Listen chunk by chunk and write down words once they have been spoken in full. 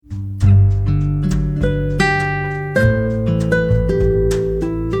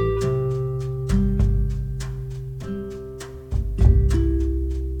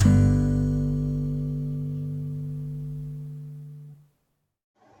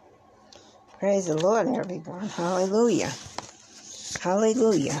Praise the Lord, everyone. Hallelujah.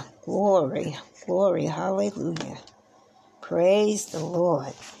 Hallelujah. Glory. Glory. Hallelujah. Praise the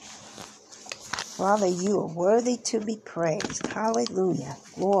Lord. Father, you are worthy to be praised. Hallelujah.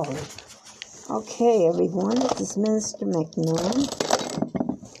 Glory. Okay, everyone. This is Minister McMillan.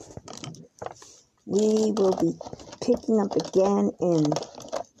 We will be picking up again in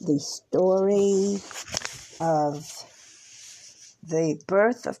the story of the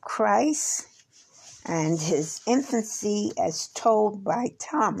birth of Christ and his infancy as told by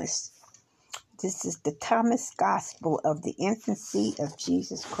Thomas. This is the Thomas Gospel of the infancy of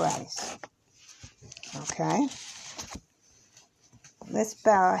Jesus Christ. Okay? Let's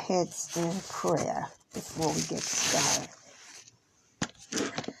bow our heads in prayer before we get started.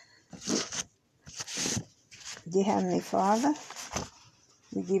 Dear Heavenly Father,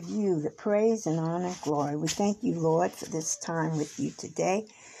 we give you the praise and honor and glory. We thank you, Lord, for this time with you today.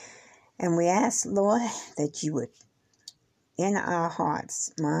 And we ask, Lord, that you would, in our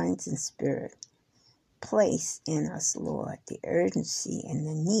hearts, minds, and spirit, place in us, Lord, the urgency and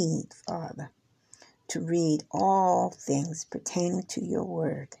the need, Father, to read all things pertaining to your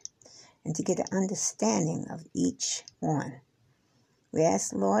word and to get an understanding of each one. We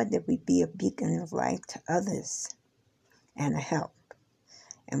ask, Lord, that we be a beacon of light to others and a help.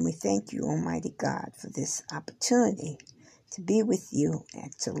 And we thank you, Almighty God, for this opportunity to be with you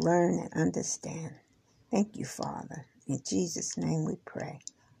and to learn and understand. Thank you, Father. In Jesus' name we pray.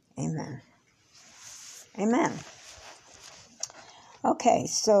 Amen. Amen. Okay,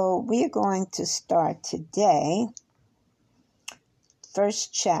 so we are going to start today,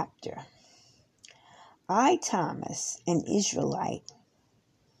 first chapter. I, Thomas, an Israelite,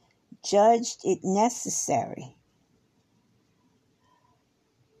 judged it necessary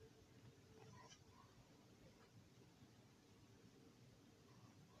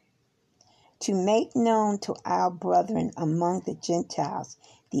to make known to our brethren among the Gentiles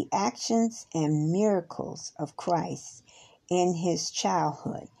the actions and miracles of Christ in his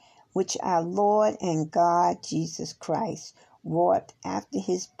childhood, which our Lord and God Jesus Christ wrought after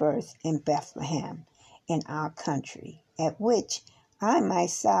his birth in Bethlehem in our country, at which I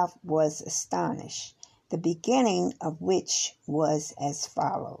myself was astonished, the beginning of which was as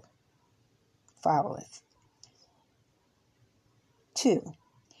followeth. 2.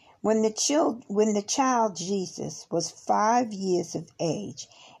 When the child Jesus was 5 years of age,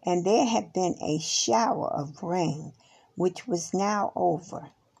 and there had been a shower of rain, which was now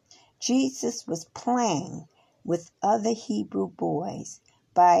over, Jesus was playing with other Hebrew boys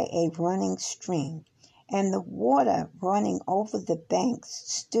by a running stream, and the water running over the banks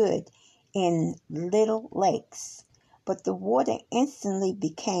stood in little lakes. But the water instantly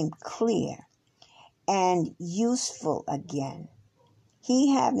became clear and useful again.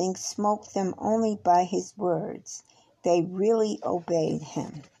 He having smoked them only by his words, they really obeyed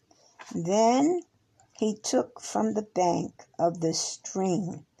him. Then he took from the bank of the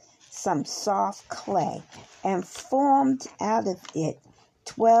stream some soft clay, and formed out of it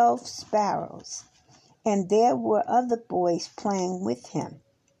 12 sparrows. And there were other boys playing with him.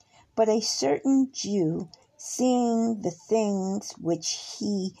 But a certain Jew, seeing the things which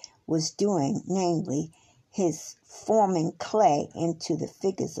he was doing, namely, his forming clay into the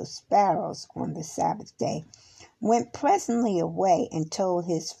figures of sparrows on the Sabbath day, went presently away and told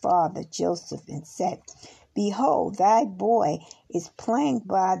his father Joseph and said, Behold, thy boy is playing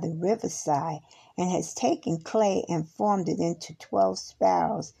by the riverside, and has taken clay and formed it into 12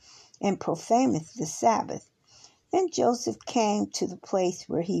 sparrows, and profaneth the Sabbath. Then Joseph came to the place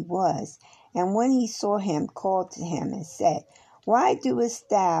where he was, and when he saw him, called to him and said, Why doest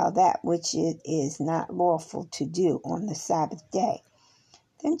thou that which it is not lawful to do on the Sabbath day?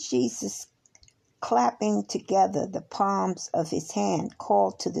 Then Jesus, clapping together the palms of his hand,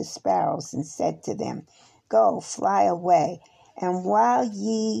 called to the sparrows and said to them, Go, fly away, and while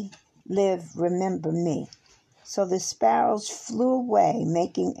ye live, remember me. So the sparrows flew away,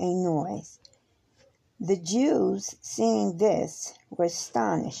 making a noise. The Jews, seeing this, were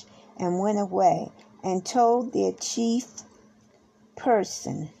astonished, and went away, and told their chief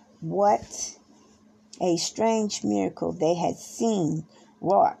person what a strange miracle they had seen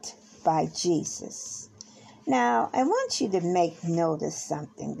wrought by Jesus. Now, I want you to make note of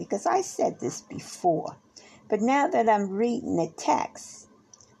something, because I said this before, but now that I'm reading the text,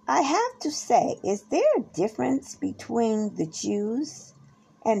 I have to say, is there a difference between the Jews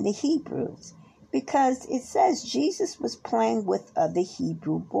and the Hebrews? Because it says Jesus was playing with other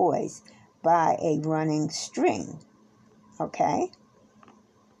Hebrew boys by a running stream. Okay?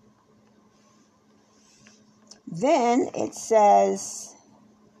 Then it says,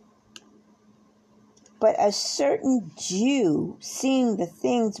 But a certain Jew, seeing the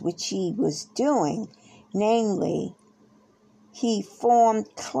things which he was doing, namely, he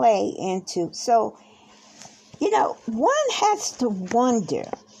formed clay into... So, one has to wonder,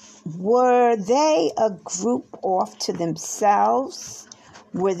 were they a group off to themselves?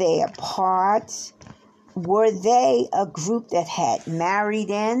 Were they apart? Were they a group that had married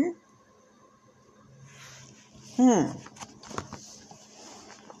in?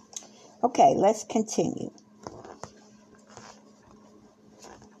 Okay, let's continue.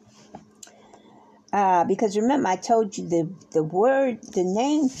 Because remember, I told you the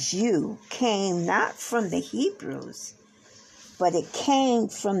name Jew came not from the Hebrews, but it came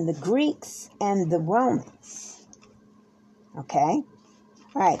from the Greeks and the Romans. Okay?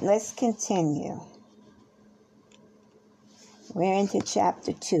 All right, let's continue. We're into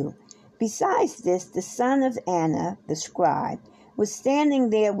chapter 2. Besides this, the son of Anna, the scribe, was standing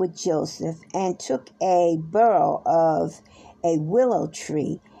there with Joseph and took a bough of a willow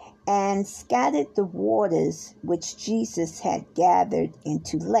tree and scattered the waters which Jesus had gathered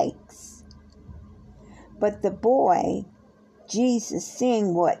into lakes. But the boy, Jesus,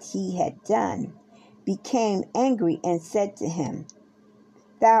 seeing what he had done, became angry and said to him,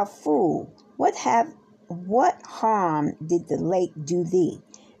 "Thou fool, what harm did the lake do thee,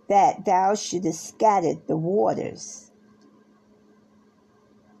 that thou shouldest scatter the waters?"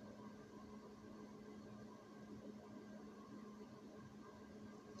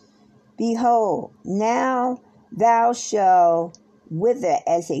 Behold, now thou shalt wither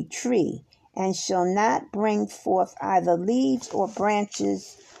as a tree, and shall not bring forth either leaves or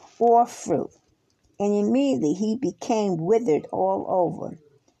branches or fruit. And immediately he became withered all over.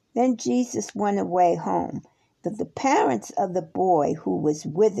 Then Jesus went away home. But the parents of the boy who was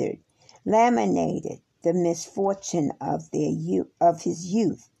withered lamented the misfortune of his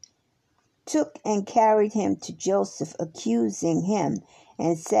youth, took and carried him to Joseph, accusing him,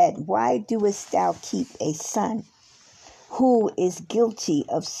 and said, "Why doest thou keep a son who is guilty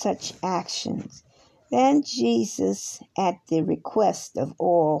of such actions?" Then Jesus, at the request of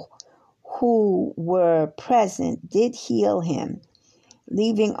all who were present, did heal him,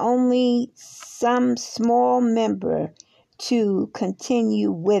 leaving only some small member to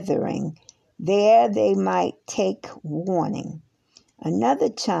continue withering. There they might take warning. Another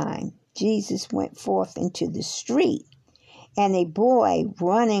time, Jesus went forth into the street, and a boy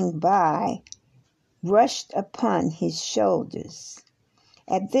running by rushed upon his shoulders.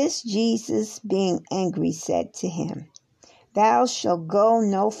 At this, Jesus, being angry, said to him, "Thou shalt go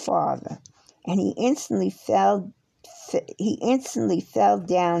no farther." And he instantly fell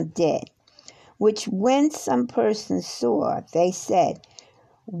down dead, which when some persons saw, they said,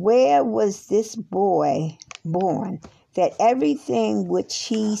 "Where was this boy born, that everything which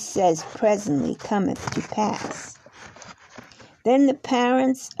he says presently cometh to pass?" Then the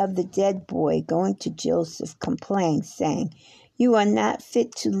parents of the dead boy, going to Joseph, complained, saying, "You are not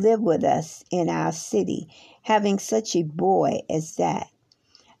fit to live with us in our city, having such a boy as that.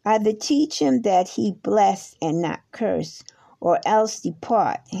 Either teach him that he bless and not curse, or else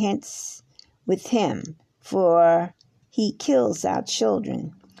depart hence with him, for he kills our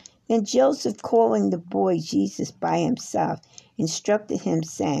children." Then Joseph, calling the boy Jesus by himself, instructed him,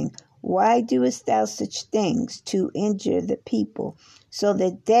 saying, "Why doest thou such things to injure the people, so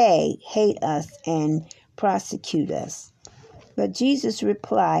that they hate us and prosecute us?" But Jesus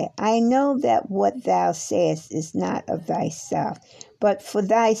replied, "I know that what thou sayest is not of thyself, but for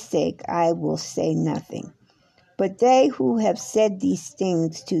thy sake I will say nothing. But they who have said these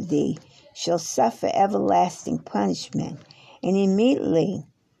things to thee shall suffer everlasting punishment." And immediately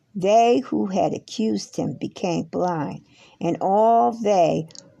they who had accused him became blind, and all they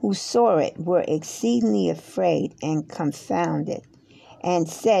who saw it were exceedingly afraid and confounded, and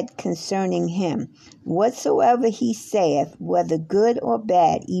said concerning him, "Whatsoever he saith, whether good or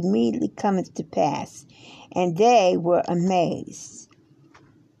bad, immediately cometh to pass." And they were amazed.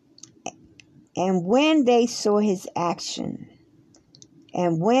 And when they saw this action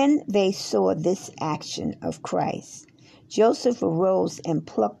of Christ, Joseph arose and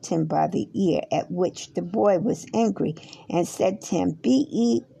plucked him by the ear, at which the boy was angry, and said to him,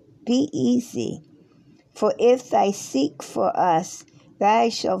 Be easy, for if thou seek for us, thou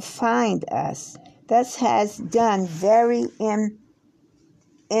shalt find us. Thus hast done very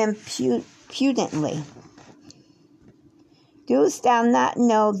impudently. Dost thou not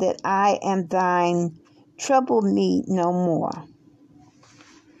know that I am thine? Trouble me no more.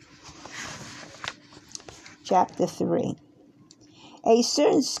 Chapter 3. A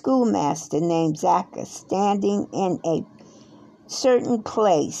certain schoolmaster named Zacchaeus, standing in a certain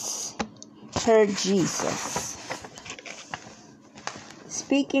place, heard Jesus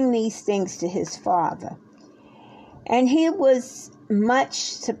speaking these things to his father. And he was much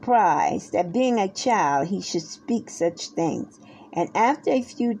surprised that being a child he should speak such things. And after a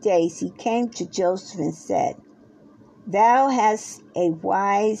few days he came to Joseph and said, Thou hast a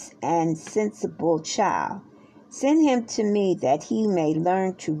wise and sensible child. Send him to me that he may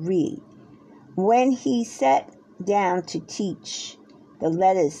learn to read. When he sat down to teach the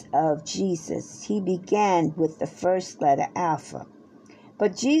letters of Jesus, he began with the first letter, Alpha.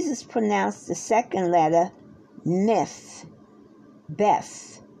 But Jesus pronounced the second letter, Beth,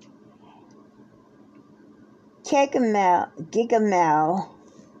 Gigamel,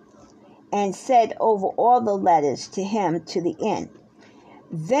 and said over all the letters to him to the end.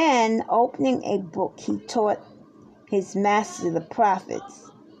 Then, opening a book, he taught his master the prophets.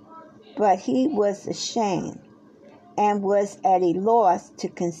 But he was ashamed and was at a loss to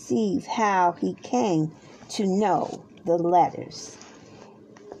conceive how he came to know the letters.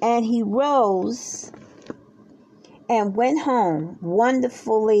 And he rose and went home,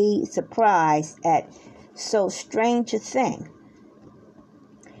 wonderfully surprised at so strange a thing.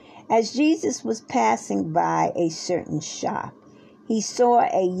 As Jesus was passing by a certain shop, he saw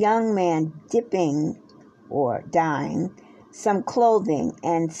a young man dipping or dyeing some clothing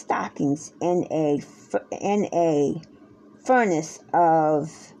and stockings in a furnace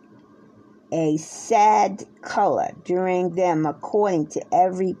of a sad color, doing them according to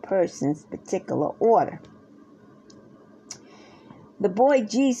every person's particular order. The boy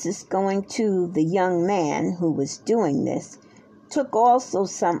Jesus, going to the young man who was doing this, took also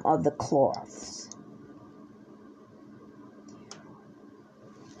some of the cloths.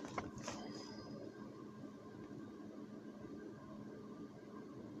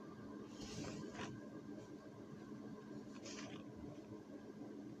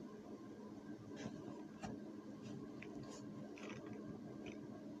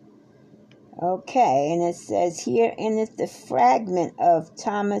 Okay, and it says here in the fragment of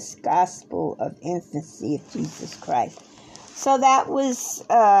Tomas' Gospel of Infancy of Jesus Christ. So that was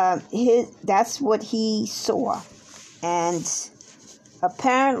that's what he saw. And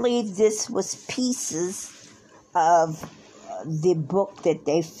apparently this was pieces of the book that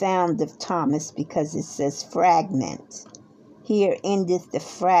they found of Thomas, because it says fragment. Here endeth the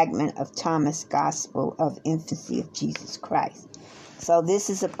fragment of Tomas' Gospel of Infancy of Jesus Christ. So this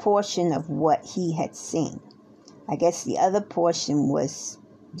is a portion of what he had seen. I guess the other portion was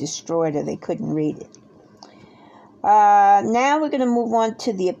destroyed or they couldn't read it. Now we're going to move on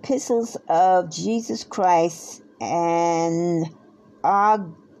to the epistles of Jesus Christ and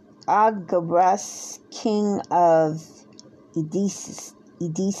Arbgarus, king of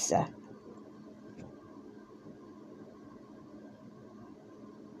Edessa.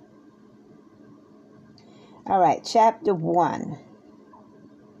 All right, chapter 1.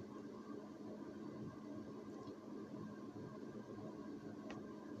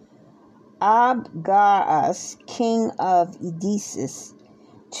 Arbgarus, king of Edessa,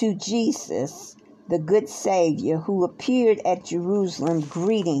 to Jesus, the good Savior, who appeared at Jerusalem,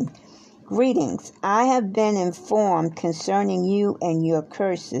 greetings. I have been informed concerning you and your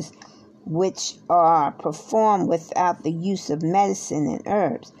curses, which are performed without the use of medicine and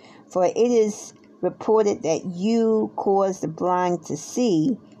herbs. For it is reported that you cause the blind to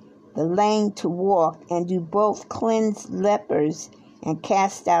see, the lame to walk, and do both cleanse lepers and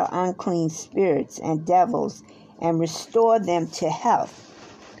cast out unclean spirits and devils, and restore them to health,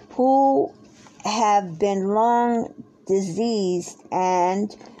 who have been long diseased,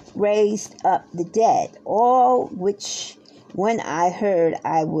 and raised up the dead. All which, when I heard,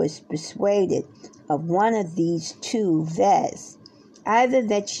 I was persuaded of one of these two viz, either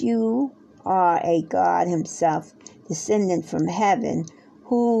that you are a God himself, descended from heaven,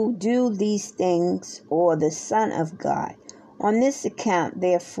 who do these things, or the Son of God. On this account,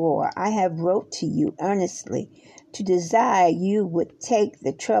 therefore, I have wrote to you earnestly, to desire you would take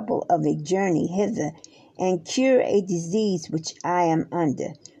the trouble of a journey hither, and cure a disease which I am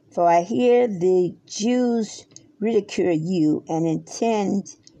under. For I hear the Jews ridicule you, and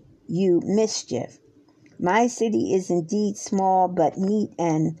intend you mischief. My city is indeed small, but neat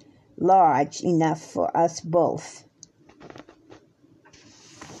and large enough for us both.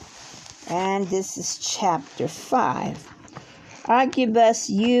 And this is chapter 5. Arbgarus,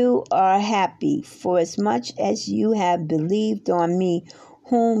 you are happy, forasmuch as you have believed on me,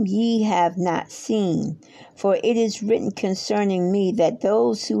 whom ye have not seen. For it is written concerning me, that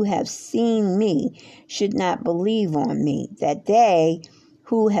those who have seen me should not believe on me, that they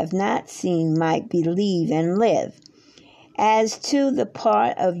who have not seen might believe and live. As to the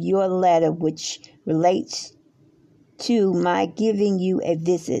part of your letter which relates to my giving you a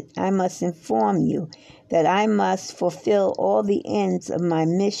visit, I must inform you that I must fulfill all the ends of my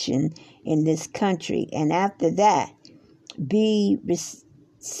mission in this country, and after that be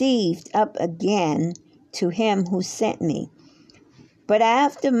received up again to him who sent me. But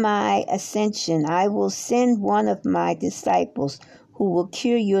after my ascension, I will send one of my disciples who will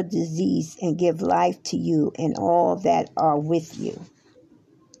cure your disease and give life to you and all that are with you.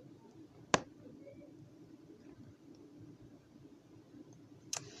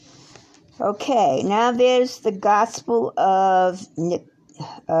 Okay, now there's the Gospel of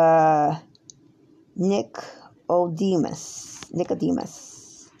Nicodemus.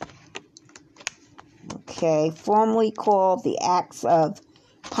 Okay, formerly called the Acts of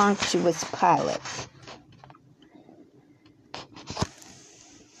Pontius Pilate.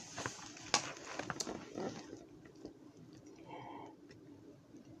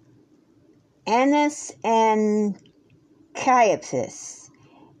 Annas and Caiaphas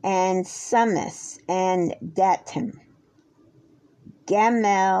and Summas and Datum,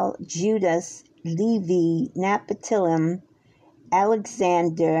 Gamaliel, Judas, Levi, Naphtali,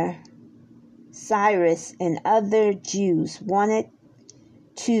 Alexander, Cyrus, and other Jews went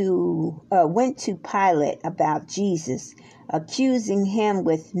to Pilate about Jesus, accusing him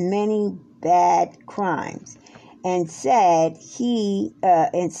with many bad crimes, and said,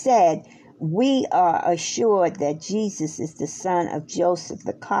 "We are assured that Jesus is the son of Joseph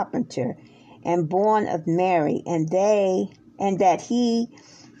the carpenter, and born of Mary, and that he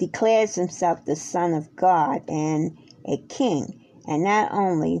declares himself the Son of God and a king, and not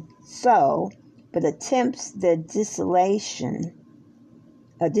only so, but attempts the dissolution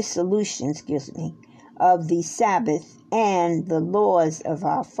of the Sabbath and the laws of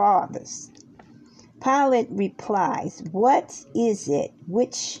our fathers." Pilate replies, "What is it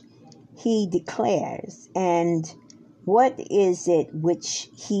which he declares, and what is it which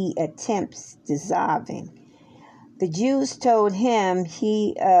he attempts dissolving?" The Jews told him,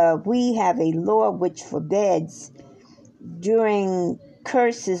 "We have a law which forbids during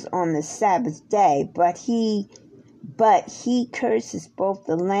curses on the Sabbath day, but he curses both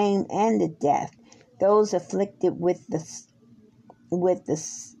the lame and the deaf, those afflicted with the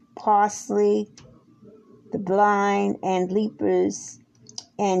palsy, the blind, and lepers,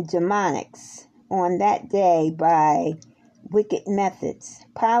 and demonics on that day by wicked methods."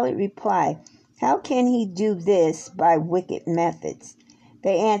 Pilate replied, "How can he do this by wicked methods?"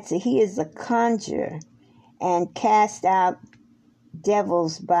 They answered, "He is a conjurer and cast out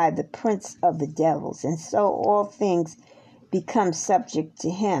devils by the prince of the devils, and so all things become subject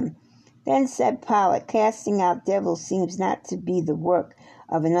to him." Then said Pilate, "Casting out devils seems not to be the work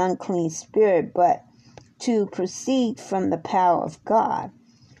of an unclean spirit, but to proceed from the power of God."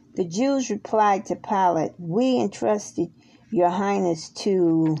 The Jews replied to Pilate, "We entrusted your highness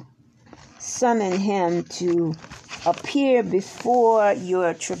to summon him to appear before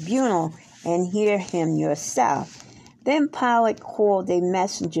your tribunal and hear him yourself." Then Pilate called a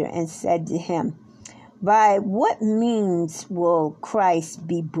messenger and said to him, "By what means will Christ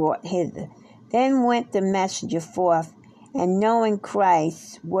be brought hither?" Then went the messenger forth, and knowing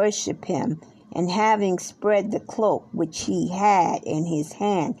Christ, worshipped him, and having spread the cloak which he had in his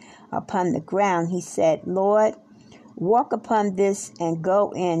hand upon the ground, he said, "Lord, walk upon this and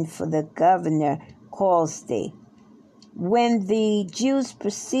go in, for the governor calls thee." When the Jews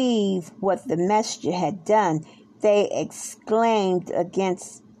perceived what the messenger had done, they exclaimed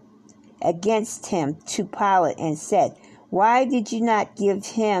against him to Pilate and said, "Why did you not give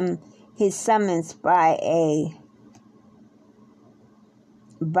him his summons by a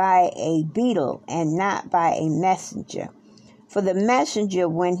beadle and not by a messenger?" For the messenger,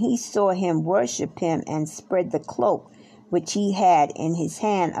 when he saw him, worshipped him and spread the cloak which he had in his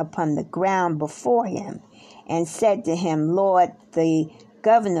hand upon the ground before him, and said to him, "Lord, the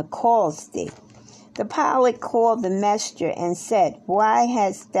governor calls thee." The Pilate called the messenger and said, "Why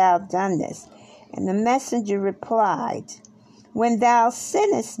hast thou done this?" And the messenger replied, "When thou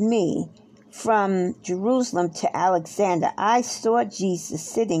sentest me from Jerusalem to Alexander, I saw Jesus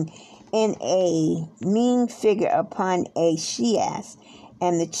sitting in a mean figure upon a she-ass,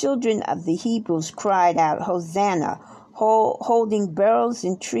 and the children of the Hebrews cried out, Hosanna, holding barrels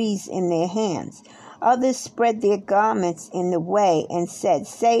and trees in their hands. Others spread their garments in the way and said,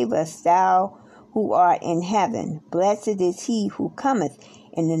 Save us, thou who art in heaven. Blessed is he who cometh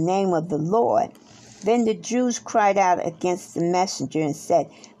in the name of the Lord. Then the Jews cried out against the messenger and said,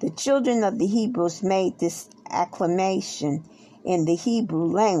 The children of the Hebrews made this acclamation in the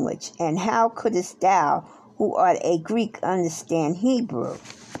Hebrew language, and how couldest thou, who are a Greek understand Hebrew.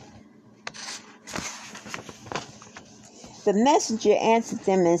 The messenger answered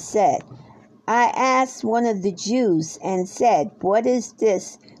them and said, I asked one of the Jews and said, what is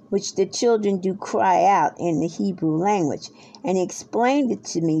this which the children do cry out in the Hebrew language? And he explained it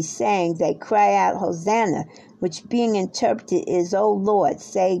to me, saying, they cry out, Hosanna, which being interpreted is, O Lord,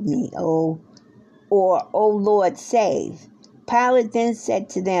 save me, or O Lord, save. Pilate then said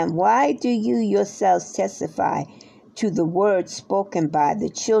to them, why do you yourselves testify to the words spoken by the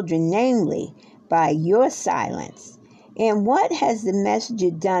children, namely, by your silence? And what has the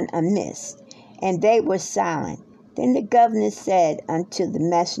messenger done amiss? And they were silent. Then the governor said unto the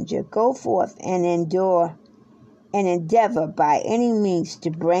messenger, go forth and endeavor by any means to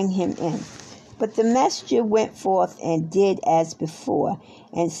bring him in. But the messenger went forth and did as before,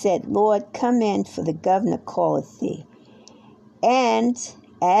 and said, Lord, come in, for the governor calleth thee. And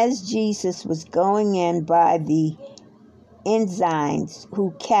as Jesus was going in by the ensigns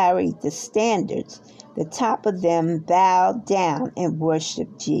who carried the standards, the top of them bowed down and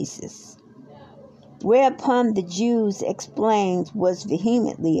worshipped Jesus. Whereupon the Jews explained was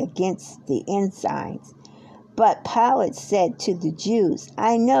vehemently against the ensigns. But Pilate said to the Jews,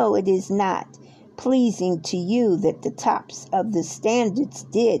 I know it is not pleasing to you that the tops of the standards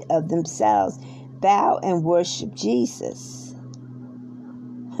did of themselves bow and worship Jesus.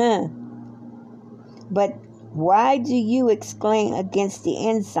 But why do you exclaim against the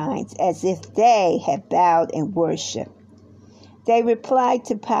ensigns as if they had bowed and worshipped? They replied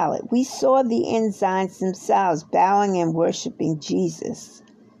to Pilate, we saw the ensigns themselves bowing and worshiping Jesus.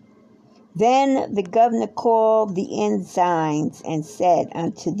 Then the governor called the ensigns and said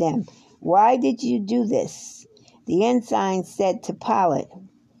unto them, why did you do this? The ensigns said to Pilate,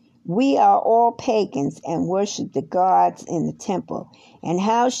 we are all pagans and worship the gods in the temple, and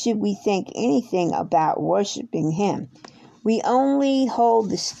how should we think anything about worshiping him? We only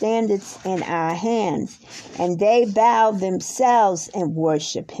hold the standards in our hands, and they bow themselves and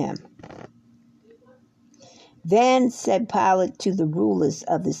worship him. Then said Pilate to the rulers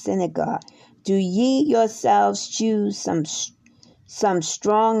of the synagogue, do ye yourselves choose some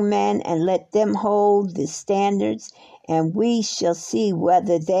strong men and let them hold the standards, and we shall see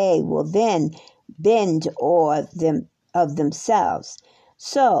whether they will then bend or them of themselves.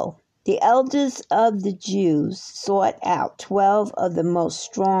 So the elders of the Jews sought out 12 of the most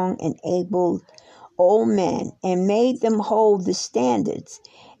strong and able old men, and made them hold the standards,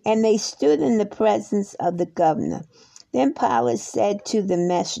 and they stood in the presence of the governor. Then Pilate said to the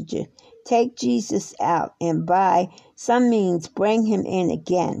messenger, take Jesus out, and by some means bring him in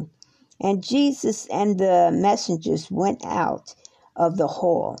again. And Jesus and the messengers went out of the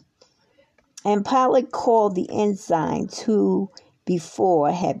hall. And Pilate called the ensigns who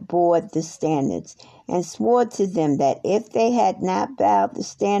before had bore the standards, and swore to them that if they had not bowed the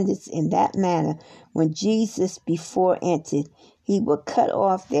standards in that manner when Jesus before entered, he would cut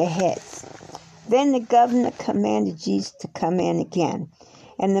off their heads. Then the governor commanded Jesus to come in again,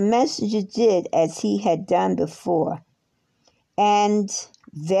 and the messenger did as he had done before, and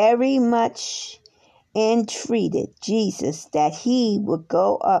very much entreated Jesus that he would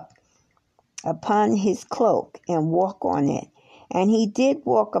go up upon his cloak and walk on it. And he did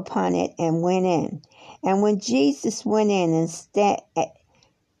walk upon it and went in. And when Jesus went in,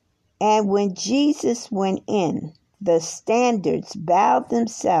 the standards bowed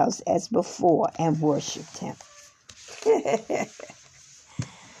themselves as before and worshipped him.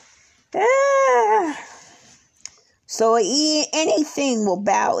 So anything will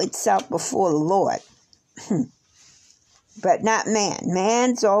bow itself before the Lord, but not man.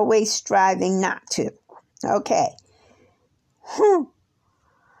 Man's always striving not to. Okay.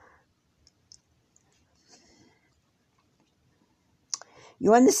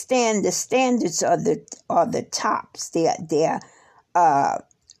 You understand, the standards are the tops. They're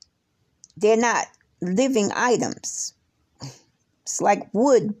not living items. It's like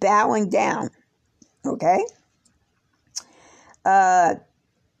wood bowing down. Okay.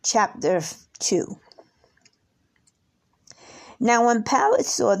 Chapter 2. Now when Pilate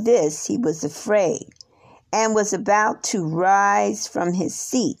saw this, he was afraid, and was about to rise from his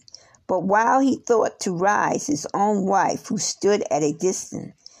seat. But while he thought to rise, his own wife, who stood at a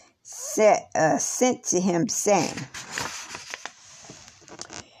distance, sent to him, saying,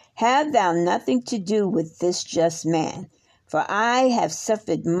 have thou nothing to do with this just man, for I have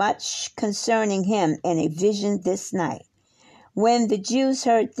suffered much concerning him in a vision this night. When the Jews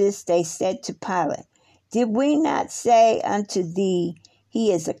heard this, they said to Pilate, did we not say unto thee,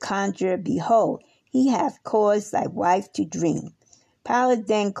 he is a conjurer? Behold, he hath caused thy wife to dream. Pilate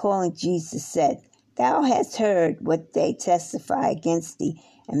then calling Jesus said, Thou hast heard what they testify against thee,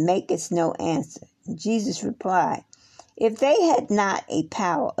 and makest no answer. And Jesus replied, If they had not a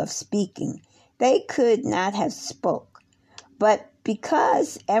power of speaking, they could not have spoke. But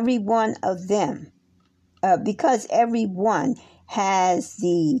because every one has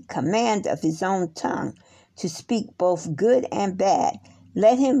the command of his own tongue to speak both good and bad,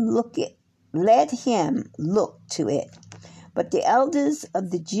 let him look to it. But the elders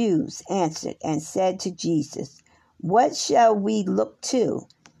of the Jews answered and said to Jesus, What shall we look to?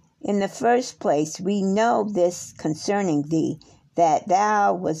 In the first place, we know this concerning thee, that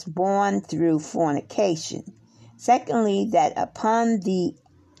thou wast born through fornication. Secondly, that upon the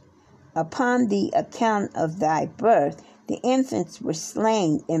account of thy birth, the infants were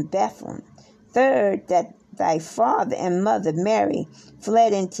slain in Bethlehem. Third, that thy father and mother Mary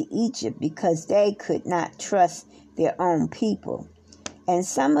fled into Egypt because they could not trust their own people. And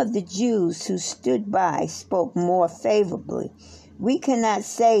some of the Jews who stood by spoke more favorably. We cannot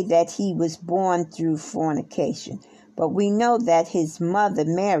say that he was born through fornication, but we know that his mother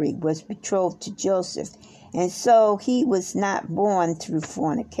Mary was betrothed to Joseph, and so he was not born through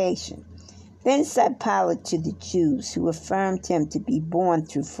fornication. Then said Pilate to the Jews who affirmed him to be born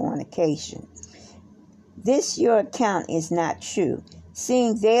through fornication, This your account is not true,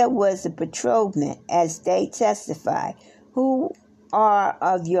 seeing there was a betrothment, as they testify, who are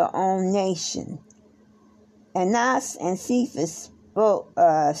of your own nation. Annas and Cephas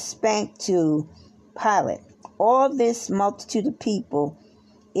spake to Pilate, All this multitude of people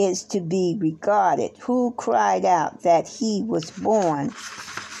is to be regarded, who cried out that he was born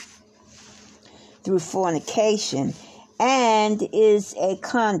through fornication, and is a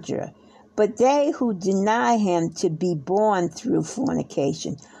conjurer. But they who deny him to be born through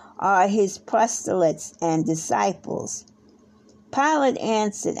fornication are his proselytes and disciples. Pilate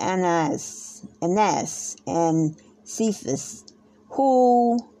answered Annas and Cephas,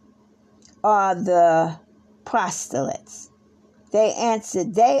 Who are the proselytes? They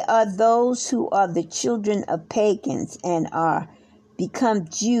answered, They are those who are the children of pagans and are become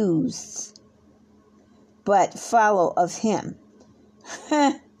Jews, but follow of him.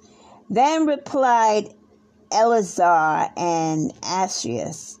 Then replied Eleazar and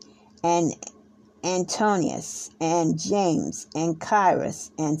Asrius and Antonius and James and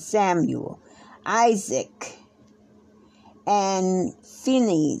Cyrus and Samuel, Isaac and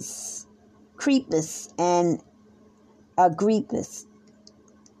Phineas, Crispus and Agrippus,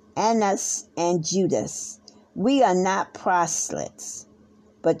 Annas and Judas. We are not proselytes,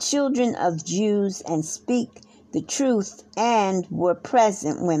 but children of Jews, and speak the truth, and were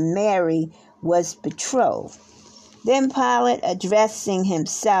present when Mary was betrothed. Then Pilate, addressing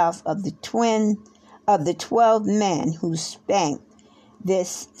himself of the 12 men who spake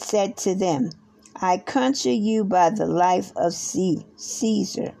this, said to them, I conjure you by the life of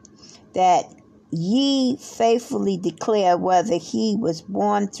Caesar, that ye faithfully declare whether he was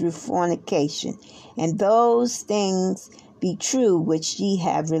born through fornication, and those things be true which ye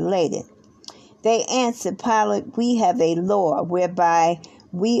have related. They answered Pilate, We have a law whereby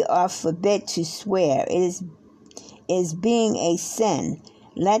we are forbid to swear. It is being a sin.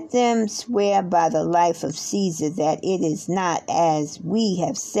 Let them swear by the life of Caesar that it is not as we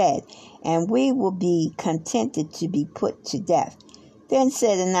have said, and we will be contented to be put to death. Then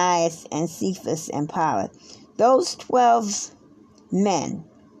said Ananias and Cephas and Pilate, Those 12 men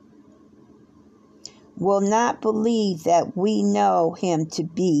will not believe that we know him to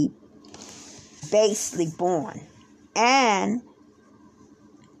be basely born, and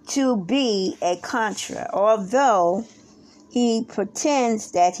to be a conjurer, although he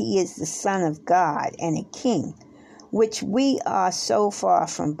pretends that he is the Son of God and a king, which we are so far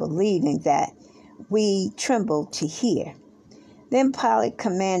from believing that we tremble to hear. Then Pilate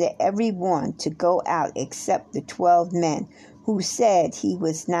commanded every one to go out except the 12 men who said he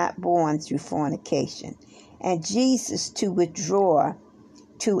was not born through fornication, and Jesus to withdraw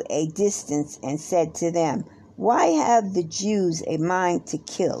to a distance, and said to them, Why have the Jews a mind to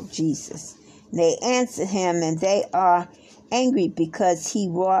kill Jesus? They answered him, and they are angry because he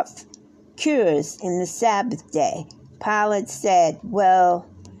wrought cures in the Sabbath day. Pilate said, Well,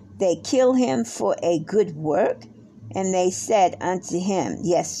 they kill him for a good work? And they said unto him,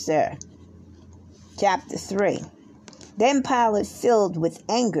 Yes, sir. Chapter 3. Then Pilate, filled with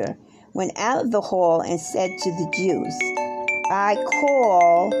anger, went out of the hall and said to the Jews, I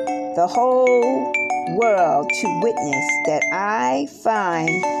call the whole world to witness that I find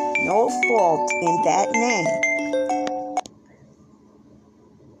no fault in that name.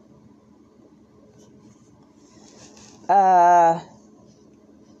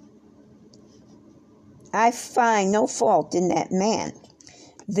 I find no fault in that man.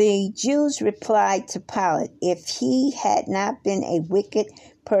 The Jews replied to Pilate, if he had not been a wicked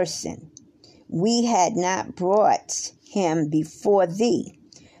person, we had not brought him before thee.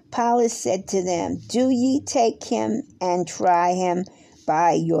 Pilate said to them, do ye take him and try him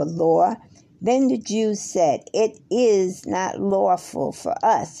by your law? Then the Jews said, it is not lawful for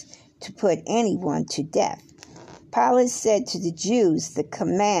us to put anyone to death. Pilate said to the Jews, the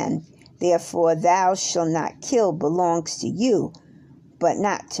command, therefore, thou shalt not kill, belongs to you, but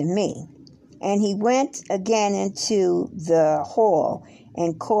not to me. And he went again into the hall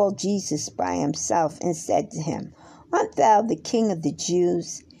and called Jesus by himself and said to him, art thou the king of the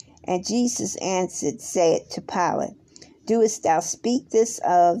Jews? And Jesus answered, say it to Pilate. Doest thou speak this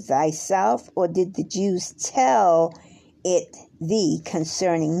of thyself, or did the Jews tell it thee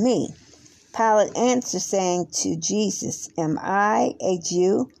concerning me? Pilate answered, saying to Jesus, am I a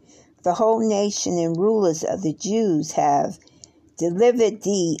Jew? The whole nation and rulers of the Jews have delivered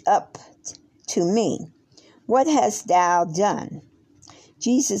thee up to me. What hast thou done?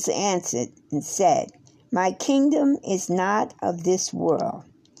 Jesus answered and said, my kingdom is not of this world.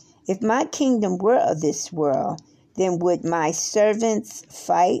 If my kingdom were of this world, then would my servants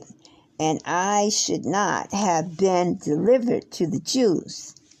fight, and I should not have been delivered to the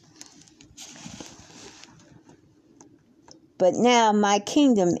Jews. But now my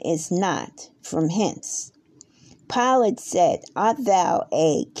kingdom is not from hence. Pilate said, art thou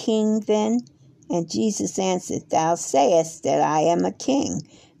a king then? And Jesus answered, thou sayest that I am a king.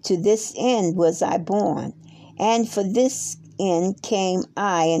 To this end was I born, and for this end came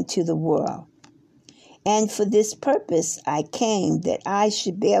I into the world. And for this purpose I came, that I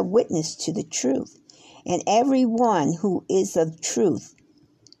should bear witness to the truth. And every one who is of truth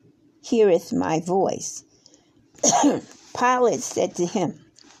heareth my voice. Pilate said to him,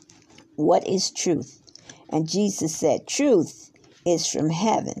 what is truth? And Jesus said, truth is from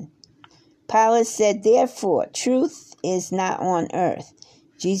heaven. Pilate said, therefore, truth is not on earth.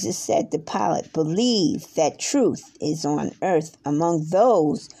 Jesus said to Pilate, believe that truth is on earth among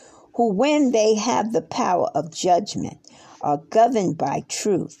those who, when they have the power of judgment, are governed by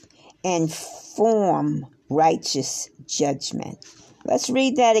truth and form righteous judgment. Let's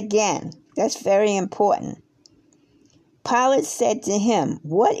read that again. That's very important. Pilate said to him,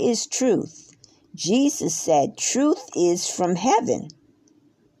 what is truth? Jesus said, truth is from heaven.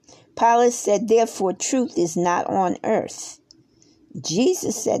 Pilate said, therefore, truth is not on earth.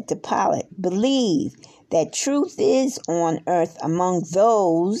 Jesus said to Pilate, believe that truth is on earth among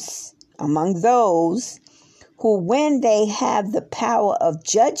those who, when they have the power of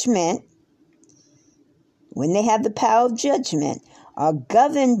judgment, are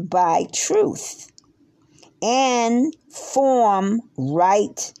governed by truth and form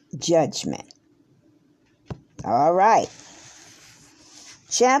right judgment. All right.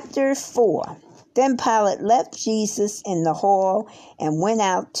 Chapter 4. Then Pilate left Jesus in the hall and went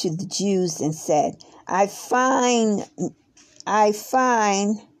out to the Jews and said, I find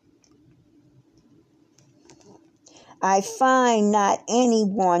not any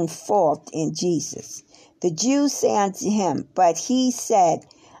one fault in Jesus. The Jews say unto him, but he said,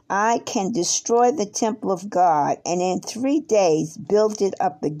 I can destroy the temple of God, and in 3 days build it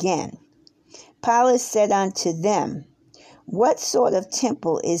up again. Pilate said unto them, what sort of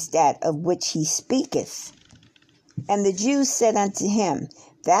temple is that of which he speaketh? And the Jews said unto him,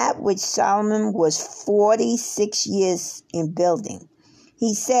 that which Solomon was 46 years in building.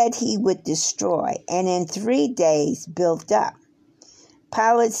 He said he would destroy, and in 3 days build up.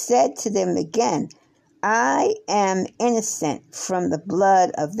 Pilate said to them again, I am innocent from the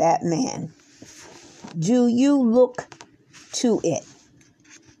blood of that man. Do you look to it?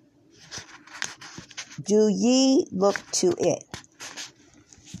 Do ye look to it?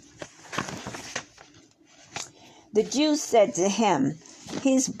 The Jews said to him,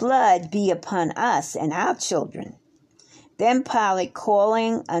 his blood be upon us and our children. Then Pilate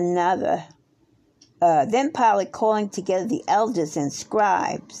calling together the elders and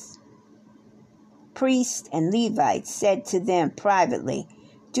scribes, priests and Levites, said to them privately,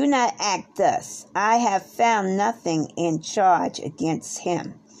 do not act thus. I have found nothing in charge against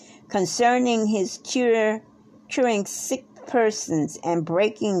him concerning his curing sick persons and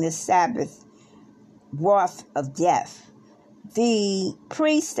breaking the Sabbath wrath of death. The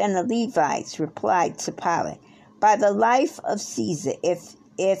priests and the Levites replied to Pilate, by the life of Caesar, if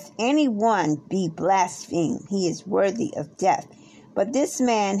anyone be blasphemed, he is worthy of death. But this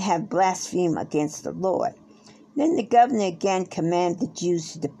man have blasphemed against the Lord. Then the governor again commanded the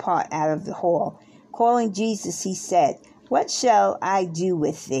Jews to depart out of the hall. Calling Jesus, he said, what shall I do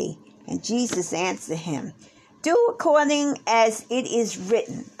with thee? And Jesus answered him, "Do according as it is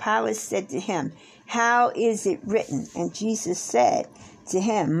written." Pilate said to him, "How is it written?" And Jesus said to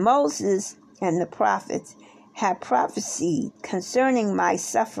him, "Moses and the prophets have prophesied concerning my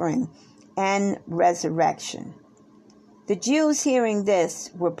suffering and resurrection." The Jews, hearing this,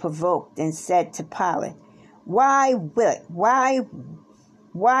 were provoked and said to Pilate, Why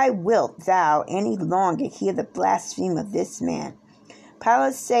wilt thou any longer hear the blasphemy of this man?"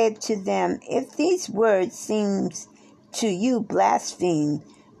 Pilate said to them, "If these words seem to you blaspheme,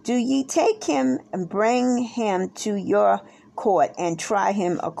 do ye take him and bring him to your court and try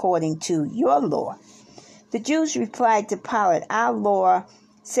him according to your law." The Jews replied to Pilate, "Our law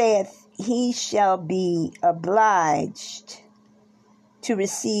saith he shall be obliged to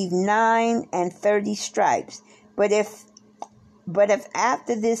receive 39 stripes. But if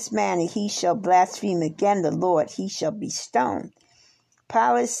after this manner he shall blaspheme again the Lord, he shall be stoned."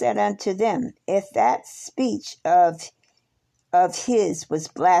 Pilate said unto them, "If that speech of his was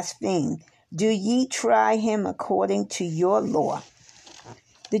blasphemed, do ye try him according to your law?"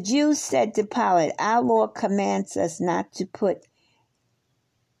 The Jews said to Pilate, "Our law commands us not to put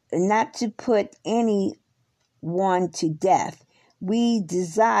any one to death. We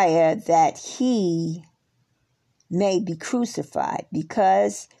desire that he may be crucified,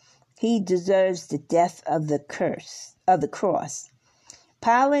 because he deserves the death of the cross."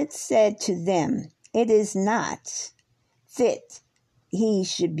 Pilate said to them, "It is not fit he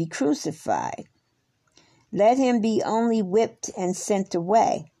should be crucified. Let him be only whipped and sent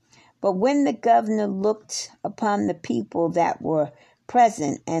away." But when the governor looked upon the people that were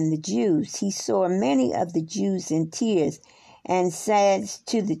present and the Jews, he saw many of the Jews in tears, and said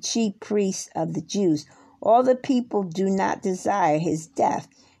to the chief priests of the Jews, "All the people do not desire his death."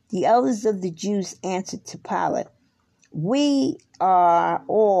 The elders of the Jews answered to Pilate, "We are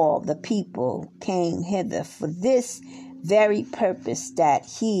all the people came hither for this very purpose, that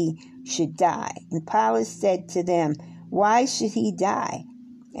he should die." And Pilate said to them, "Why should he die?"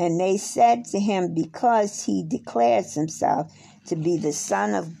 And they said to him, "Because he declares himself to be the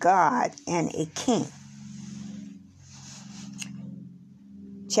Son of God and a king."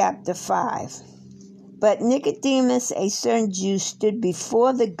 Chapter 5. But Nicodemus, a certain Jew, stood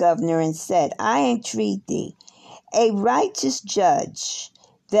before the governor and said, "I entreat thee, a righteous judge,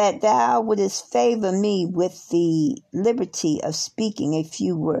 that thou wouldest favor me with the liberty of speaking a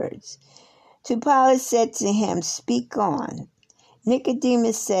few words." To Pilate said to him, "Speak on."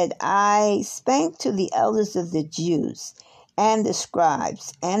 Nicodemus said, "I spake to the elders of the Jews, and the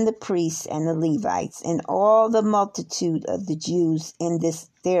scribes, and the priests, and the Levites, and all the multitude of the Jews in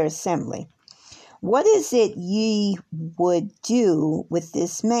their assembly. What is it ye would do with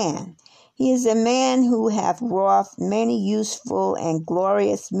this man? He is a man who hath wrought many useful and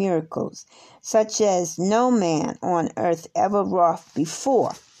glorious miracles, such as no man on earth ever wrought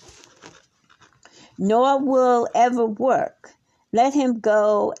before, nor will ever work. Let him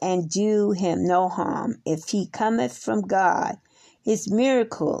go, and do him no harm. If he cometh from God, his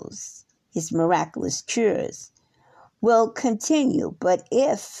miracles, his miraculous cures, will continue. But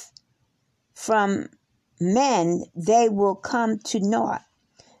if from men, they will come to naught.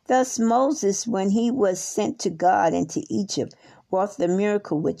 Thus Moses, when he was sent to God into Egypt, wrought the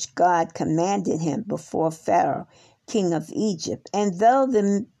miracle which God commanded him before Pharaoh, king of Egypt. And though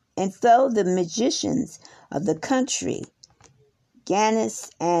the magicians of the country,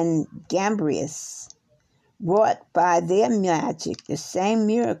 Jannes and Jambres, wrought by their magic the same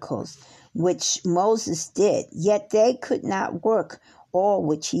miracles which Moses did, yet they could not work all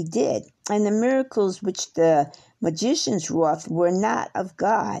which he did. And the miracles which the magicians wrought were not of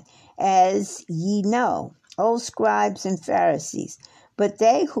God, as ye know, O scribes and Pharisees. But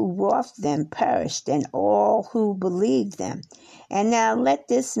they who wrought them perished, and all who believed them. And now let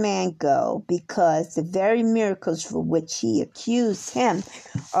this man go, because the very miracles for which he accused him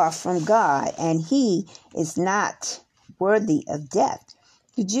are from God, and he is not worthy of death."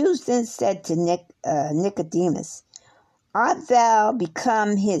 The Jews then said to Nicodemus, "Art thou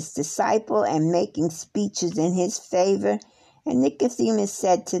become his disciple, and making speeches in his favor?" And Nicodemus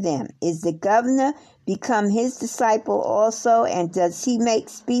said to them, "Is the governor become his disciple also, and does he make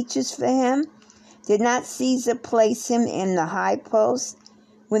speeches for him? Did not Caesar place him in the high post?"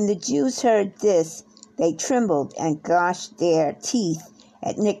 When the Jews heard this, they trembled and gnashed their teeth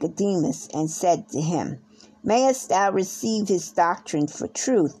at Nicodemus, and said to him, "Mayest thou receive his doctrine for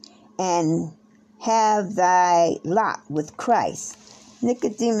truth, and have thy lot with Christ?"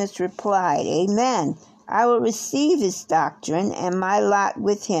 Nicodemus replied, "Amen. I will receive his doctrine and my lot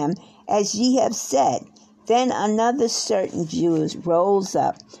with him, as ye have said. Then another certain Jew rose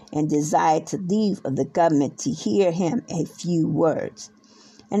up and desired to leave of the government to hear him a few words.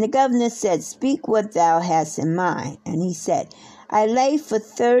 And the governor said, Speak what thou hast in mind. And he said, I lay for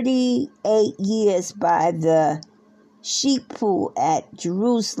 38 years by the sheep pool at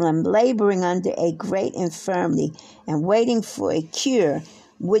Jerusalem, laboring under a great infirmity and waiting for a cure,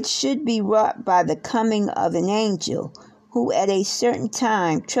 which should be wrought by the coming of an angel, who at a certain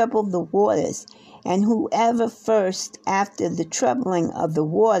time troubled the waters, and whoever first, after the troubling of the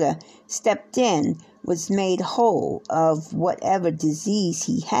water, stepped in, was made whole of whatever disease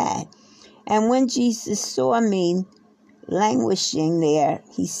he had. And when Jesus saw me languishing there,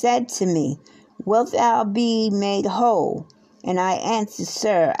 he said to me, Wilt thou be made whole? And I answered,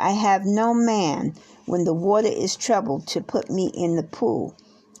 Sir, I have no man, when the water is troubled, to put me in the pool.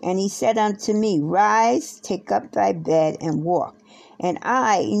 And he said unto me, Rise, take up thy bed, and walk. And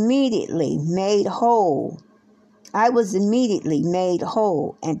I was immediately made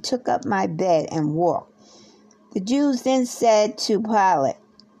whole, and took up my bed and walked. The Jews then said to Pilate,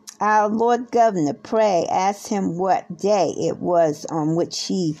 Our Lord Governor, pray ask him what day it was on which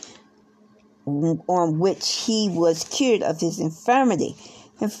he was cured of his infirmity.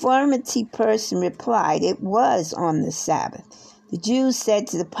 The infirmity person replied, It was on the Sabbath. The Jews said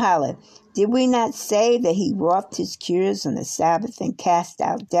to the Pilate, Did we not say that he wrought his cures on the Sabbath and cast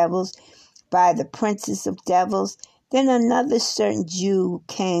out devils by the princes of devils? Then another certain Jew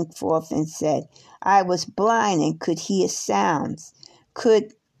came forth and said, I was blind and could hear sounds,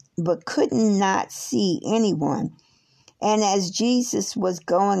 but could not see anyone. And as Jesus was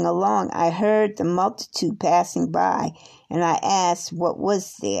going along, I heard the multitude passing by, and I asked what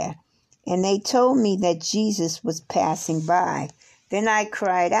was there. And they told me that Jesus was passing by. Then I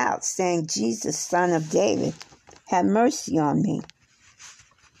cried out, saying, Jesus, Son of David, have mercy on me.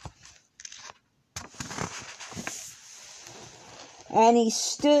 And he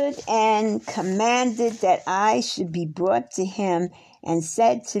stood and commanded that I should be brought to him, and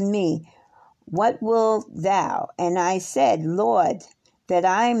said to me, What wilt thou? And I said, Lord, that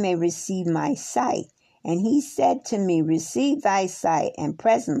I may receive my sight. And he said to me, Receive thy sight. And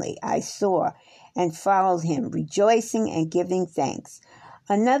presently I saw and followed him, rejoicing and giving thanks.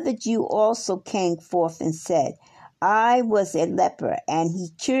 Another Jew also came forth and said, I was a leper, and he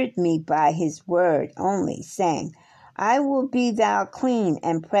cured me by his word only, saying, I will be thou clean.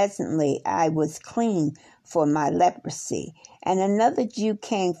 And presently I was clean for my leprosy. And another Jew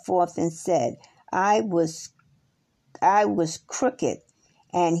came forth and said, I was crooked,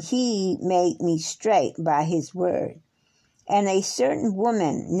 and he made me straight by his word. And a certain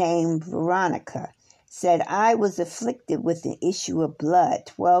woman named Veronica said, I was afflicted with an issue of blood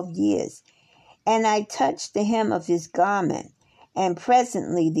 12 years, and I touched the hem of his garment, and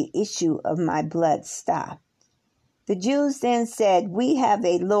presently the issue of my blood stopped. The Jews then said, We have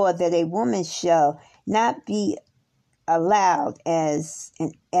a law that a woman shall not be allowed as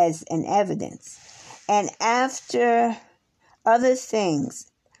an evidence. And after other things,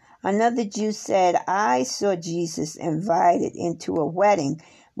 another Jew said, I saw Jesus invited into a wedding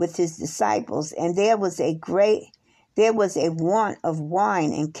with his disciples, and there was a want of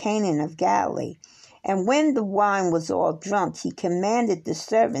wine in Cana of Galilee. And when the wine was all drunk, he commanded the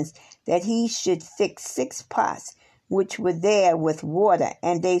servants that he should fix 6 pots, which were there with water,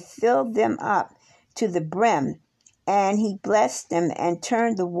 and they filled them up to the brim. And he blessed them and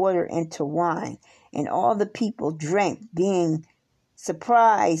turned the water into wine. And all the people drank, being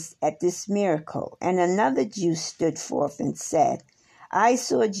surprised at this miracle. And another Jew stood forth and said, I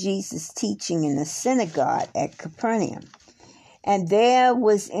saw Jesus teaching in the synagogue at Capernaum. And there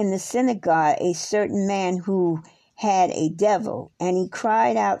was in the synagogue a certain man who had a devil. And he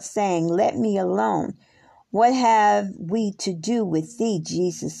cried out, saying, Let me alone. What have we to do with thee,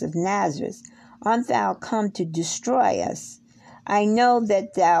 Jesus of Nazareth? Art thou come to destroy us? I know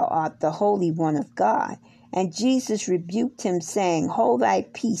that thou art the Holy One of God. And Jesus rebuked him, saying, Hold thy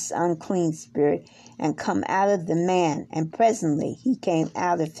peace, unclean spirit, and come out of the man. And presently he came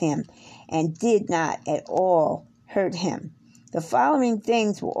out of him, and did not at all hurt him. The following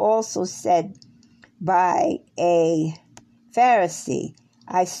things were also said by a Pharisee.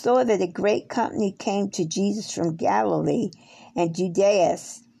 I saw that a great company came to Jesus from Galilee and Judea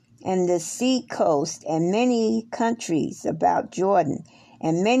and the sea coast and many countries about Jordan.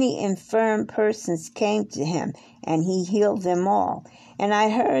 And many infirm persons came to him, and he healed them all. And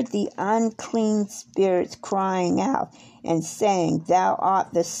I heard the unclean spirits crying out and saying, Thou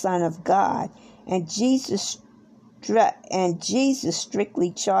art the Son of God. And Jesus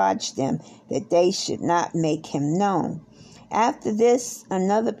strictly charged them that they should not make him known. After this,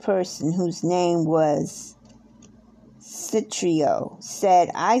 another person whose name was Citrio said,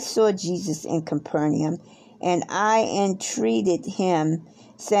 I saw Jesus in Capernaum, and I entreated him,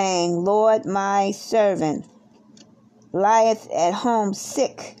 saying, Lord, my servant lieth at home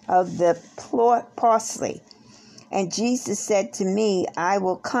sick of the palsy. And Jesus said to me, I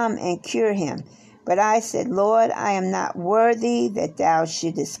will come and cure him. But I said, Lord, I am not worthy that thou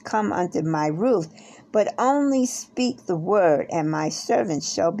shouldest come under my roof, but only speak the word, and my servant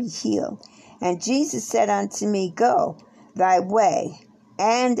shall be healed. And Jesus said unto me, Go thy way,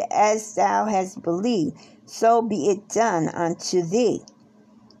 and as thou hast believed, so be it done unto thee.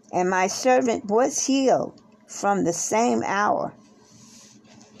 And my servant was healed from the same hour.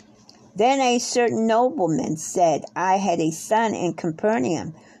 Then a certain nobleman said, I had a son in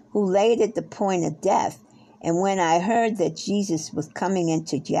Capernaum, who laid at the point of death. And when I heard that Jesus was coming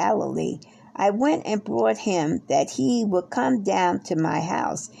into Galilee, I went and brought him, that he would come down to my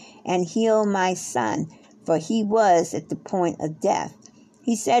house and heal my son, for he was at the point of death.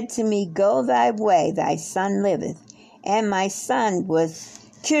 He said to me, Go thy way, thy son liveth. And my son was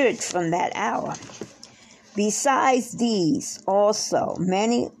cured from that hour. Besides these also,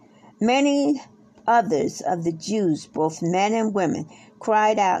 many others of the Jews, both men and women,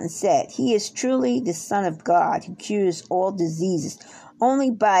 cried out and said, He is truly the Son of God, who cures all diseases only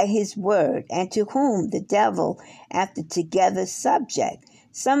by his word, and to whom the devil after together subject.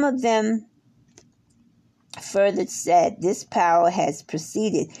 Some of them further said, This power has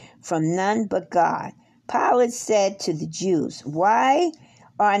proceeded from none but God. Pilate said to the Jews, Why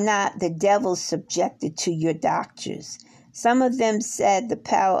are not the devils subjected to your doctors? Some of them said the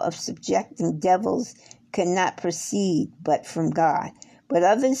power of subjecting devils cannot proceed but from God. But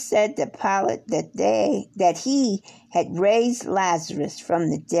others said that Pilate that he had raised Lazarus from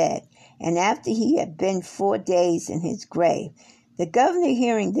the dead, and after he had been 4 days in his grave. The governor,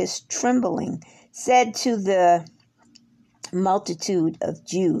 hearing this, trembling, said to the multitude of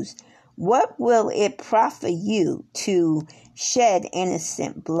Jews, What will it profit you to shed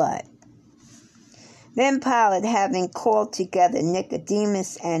innocent blood? Then Pilate, having called together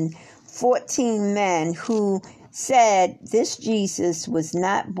Nicodemus and 14 men who said this Jesus was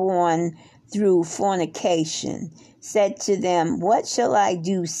not born through fornication, said to them, What shall I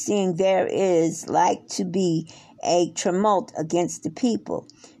do, seeing there is like to be a tumult against the people?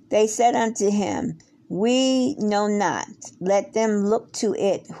 They said unto him, We know not. Let them look to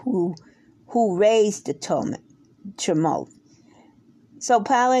it who raised the tumult. So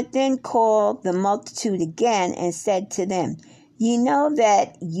Pilate then called the multitude again and said to them, Ye know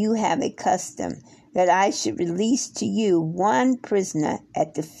that you have a custom, that I should release to you one prisoner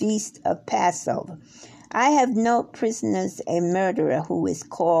at the feast of Passover. I have no prisoners a murderer who is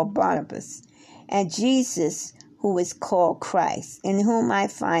called Barnabas, and Jesus who is called Christ, in whom I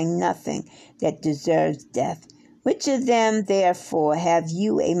find nothing that deserves death. Which of them, therefore, have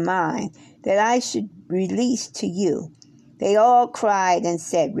you a mind that I should release to you? They all cried and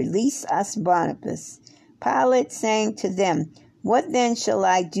said, Release us Barnabas. Pilate saying to them, What then shall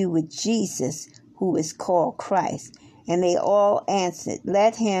I do with Jesus, who is called Christ? And they all answered,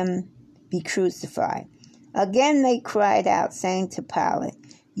 Let him be crucified. Again they cried out, saying to Pilate,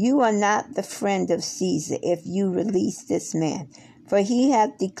 You are not the friend of Caesar, if you release this man. For he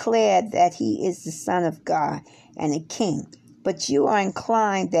hath declared that he is the Son of God and a king. But you are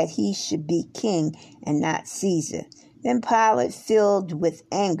inclined that he should be king and not Caesar. Then Pilate, filled with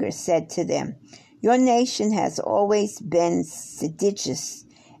anger, said to them, Your nation has always been seditious,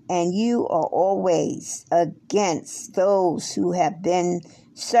 and you are always against those who have been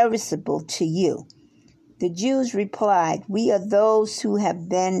serviceable to you. The Jews replied, We are those who have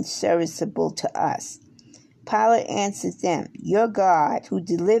been serviceable to us. Pilate answered them, Your God, who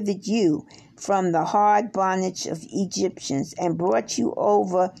delivered you from the hard bondage of Egyptians and brought you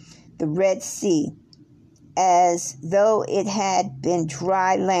over the Red Sea, as though it had been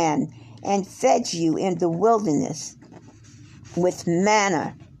dry land, and fed you in the wilderness with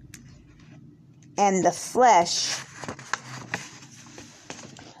manna and the flesh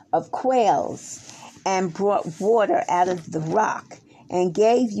of quails, and brought water out of the rock, and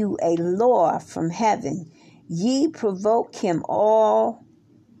gave you a law from heaven. Ye provoke him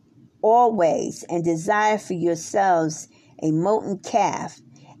always, and desire for yourselves a molten calf,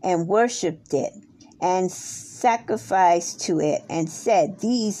 and worshipped it, and sacrificed to it, and said,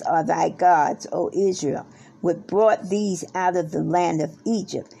 These are thy gods, O Israel, which brought these out of the land of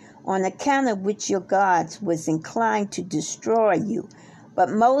Egypt, on account of which your gods was inclined to destroy you. But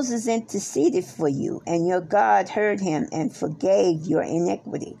Moses interceded for you, and your God heard him and forgave your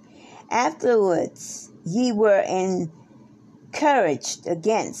iniquity. Afterwards ye were in encouraged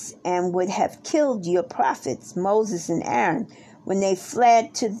against, and would have killed your prophets, Moses and Aaron, when they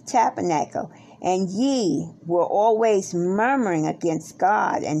fled to the tabernacle. And ye were always murmuring against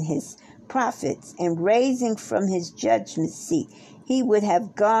God and his prophets, and raising from his judgment seat, he would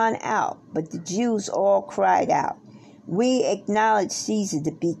have gone out. But the Jews all cried out, we acknowledge Caesar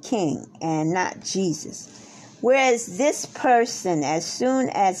to be king, and not Jesus. Whereas this person, as soon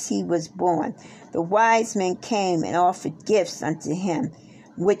as he was born, the wise men came and offered gifts unto him,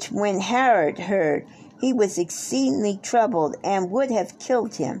 which when Herod heard, he was exceedingly troubled, and would have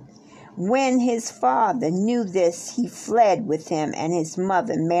killed him. When his father knew this, he fled with him and his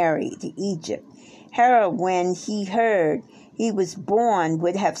mother Mary to Egypt. Herod, when he heard he was born,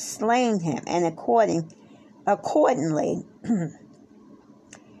 would have slain him, and accordingly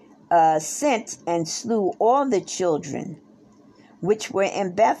sent and slew all the children which were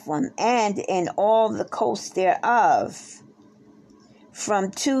in Bethlehem and in all the coasts thereof, from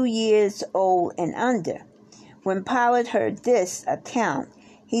 2 years old and under. When Pilate heard this account,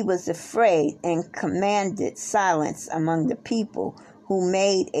 he was afraid, and commanded silence among the people, who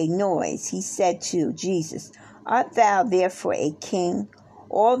made a noise. He said to Jesus, art thou therefore a king?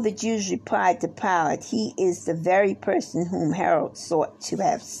 All the Jews replied to Pilate, he is the very person whom Herod sought to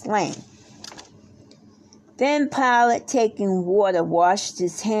have slain. Then Pilate, taking water, washed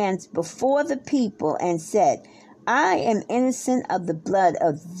his hands before the people, and said, I am innocent of the blood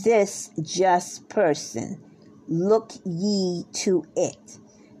of this just person. Look ye to it.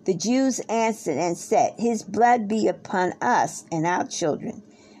 The Jews answered and said, his blood be upon us and our children.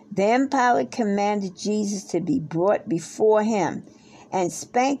 Then Pilate commanded Jesus to be brought before him, and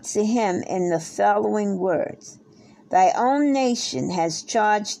spake to him in the following words, thy own nation has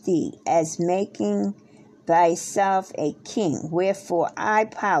charged thee as making thyself a king. Wherefore I,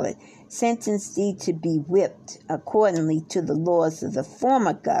 Pilate, sentence thee to be whipped accordingly to the laws of the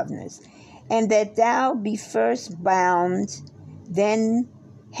former governors, and that thou be first bound, then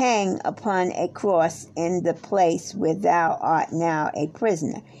hang upon a cross in the place where thou art now a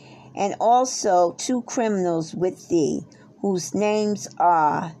prisoner, and also 2 criminals with thee, whose names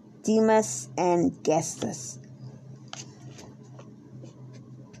are Demas and Gestas.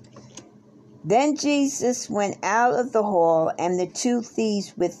 Then Jesus went out of the hall, and the 2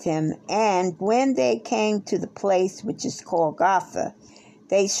 thieves with him, and when they came to the place which is called Golgotha,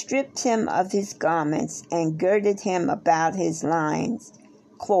 they stripped him of his garments, and girded him about his loins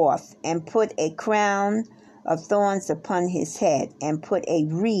cloth, and put a crown of thorns upon his head, and put a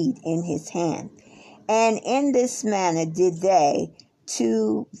reed in his hand. And in this manner did they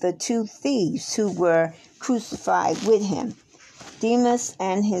to the 2 thieves who were crucified with him, Demas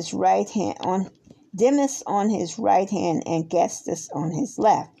on his right hand, and Gestas on his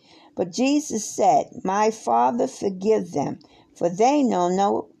left. But Jesus said, my Father, forgive them, for they know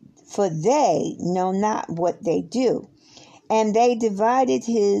not what they do. And they divided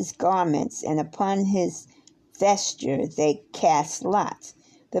his garments, and upon his vesture they cast lots.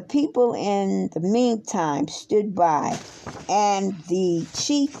 The people in the meantime stood by, and the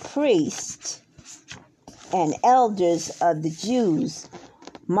chief priests and elders of the Jews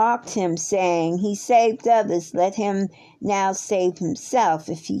mocked him, saying, he saved others, let him now save himself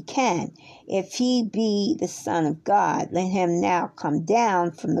if he can. If he be the Son of God, let him now come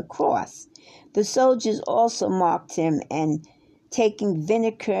down from the cross. The soldiers also mocked him, and taking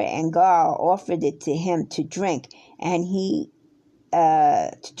vinegar and gall, offered it to him to drink, and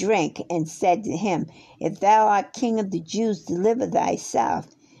and said to him, if thou art king of the Jews, deliver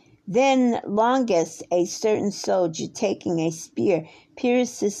thyself. Then Longus, a certain soldier, taking a spear,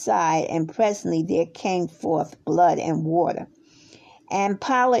 pierced his side, and presently there came forth blood and water. And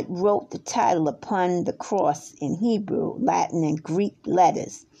Pilate wrote the title upon the cross in Hebrew, Latin, and Greek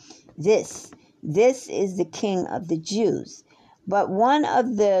letters, This is the King of the Jews. But one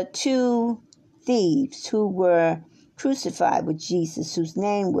of the 2 thieves who were crucified with Jesus, whose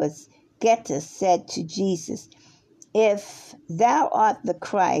name was Gestas, said to Jesus, if thou art the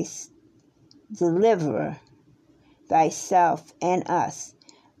Christ, deliver thyself and us.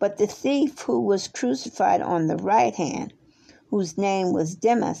 But the thief who was crucified on the right hand, whose name was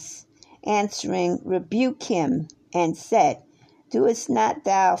Demas, answering, rebuked him, and said, doest not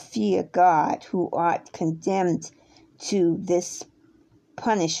thou fear God, who art condemned to this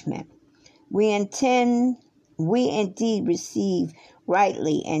punishment? We indeed receive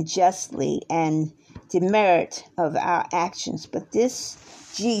rightly and justly and demerit of our actions, but this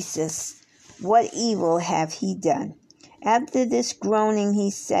Jesus, what evil have he done? After this groaning,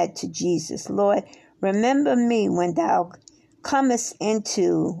 he said to Jesus, Lord, remember me when thou comest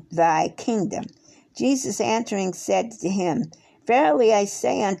into thy kingdom. Jesus answering said to him, Verily I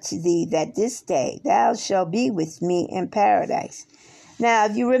say unto thee that this day thou shalt be with me in paradise. Now,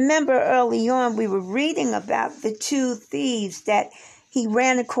 if you remember early on, we were reading about the two thieves that he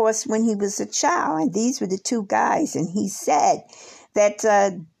ran across when he was a child. And these were the two guys. And he said that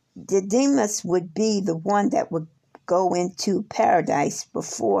Nicodemus would be the one that would go into paradise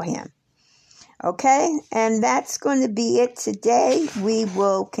before him. Okay? And that's going to be it today. We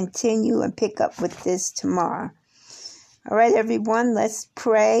will continue and pick up with this tomorrow. All right, everyone, let's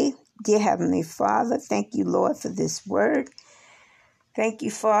pray. Dear Heavenly Father, thank you, Lord, for this word. Thank you,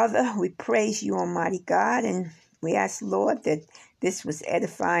 Father. We praise you, Almighty God, and we ask, Lord, that this was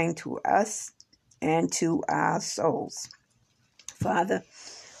edifying to us and to our souls. Father,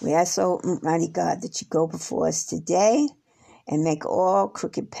 we ask, Almighty God, that you go before us today and make all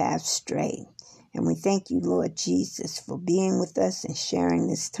crooked paths straight. And we thank you, Lord Jesus, for being with us and sharing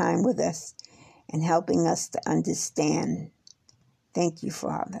this time with us and helping us to understand. Thank you,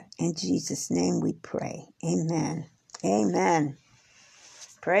 Father. In Jesus' name we pray. Amen. Amen.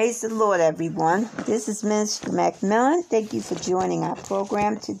 Praise the Lord, everyone. This is Minister Macmillan. Thank you for joining our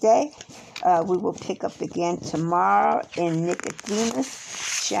program today. We will pick up again tomorrow in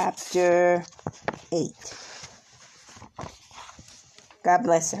Nicodemus, chapter 8. God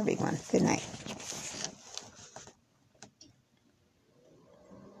bless everyone. Good night.